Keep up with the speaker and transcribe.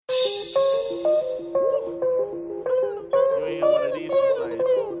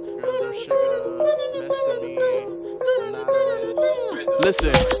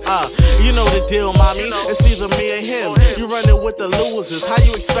listen, you know the deal, mommy. It's either me or him. You running with the losers. How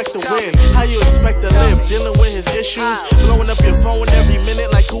you expect to win? How you expect to live? Dealing with his issues, blowing up your phone every minute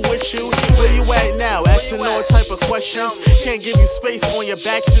like who with you? Where you at now? Asking all type of questions. Can't give you space on your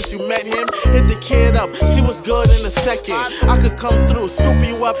back since you met him. Hit the kid up, see what's good in a second. I could come through, scoop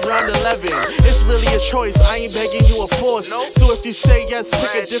you up round 11. It's really a choice, I ain't begging you a force. So if you say yes,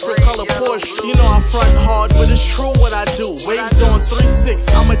 pick a different color Porsche. You know I front hard, but it's true what I do. Waves on 3-6,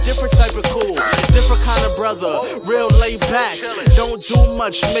 I'm a different type of cool. Different kind of brother, real laid back. Don't do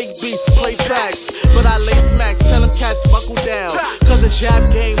much, make beats, play tracks. But I lay smacks, tell them cats buckle down. Cause the jab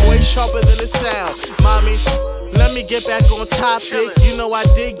game way sharper than it sound. Mommy, let me get back on topic. You know I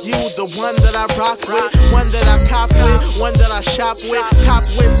dig you, the one that I rock with, one that I cop with, one that I shop with. Cop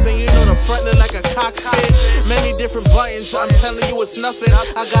whips and you know the front look like a cockpit. Many different buttons, I'm telling you it's nothing.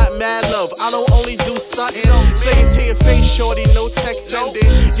 I got mad love, I don't only do stunting. Say it to your face, shorty, no text sending.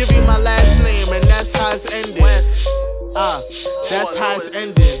 Give you my last name and that's how it's ending. That's how it's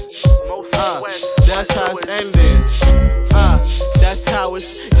ending. That's how it's ending. That's how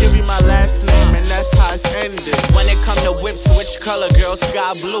it's, give you my last name and that's how it's ending. When it come to whips, which color, girl?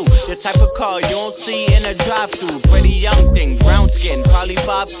 Sky blue. The type of car you don't see in a drive-thru. Pretty young thing, brown skin, probably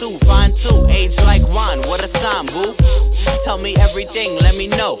 5'2", fine too. Age like wine, what a sign, boo. Tell me everything, let me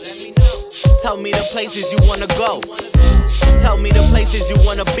know. Tell me the places you wanna go. Tell me the places you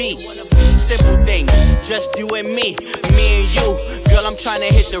wanna be. Simple things, just you and me and you. Girl, I'm tryna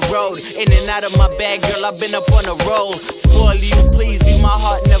hit the road. In and out of my bag, girl, I've been up on a roll. Spoil you, please you, my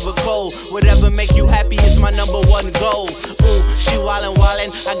heart never cold. Whatever make you happy is my #1 goal. Ooh, she wildin',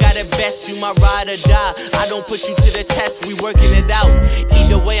 I got it best, you my ride or die. I don't put you to the test, we working it out.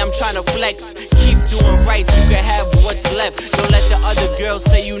 Either way, I'm tryna flex. Keep doing right, you can have what's left. Don't let the other girls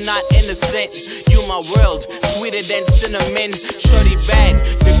say you not innocent. You my world, sweeter than cinnamon. Shorty bad,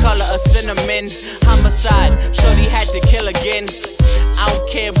 the color of cinnamon. Homicide, shorty had to kill again. I don't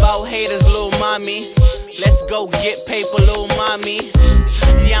care about haters, little mommy. Let's go get paper, little mommy.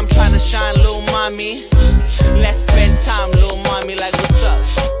 Yeah, I'm tryna shine, little mommy. Let's spend time, little mommy. Like what's up?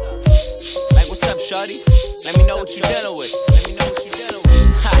 Like what's up, shorty? Let me know what you dealing with. Let me know what you dealing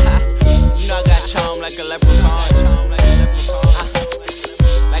with. You know I got charm like a leprechaun.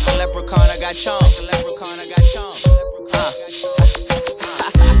 Like a leprechaun, I got charm. Like a leprechaun, I got charm.